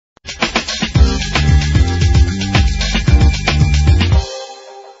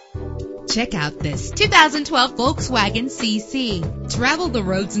Check out this 2012 Volkswagen CC. Travel the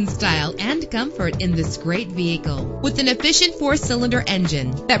roads in style and comfort in this great vehicle with an efficient 4-cylinder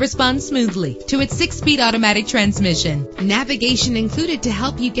engine that responds smoothly to its 6-speed automatic transmission. Navigation included to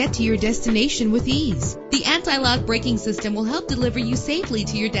help you get to your destination with ease. The anti-lock braking system will help deliver you safely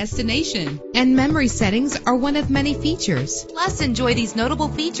to your destination. And memory settings are one of many features. Plus, enjoy these notable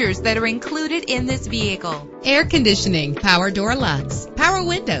features that are included in this vehicle: air conditioning, power door locks, power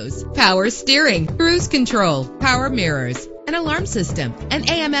windows, power steering, cruise control, power mirrors, an alarm system, an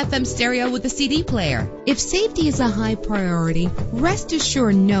AM/FM stereo with a CD player. If safety is a high priority, rest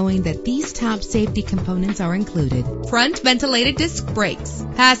assured knowing that these top safety components are included: front ventilated disc brakes,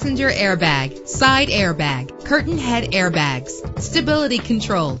 passenger airbag, side airbag, curtain head airbags, stability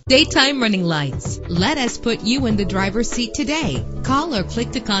control, daytime running lights. Let us put you in the driver's seat today. Call or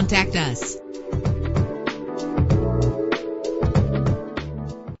click to contact us.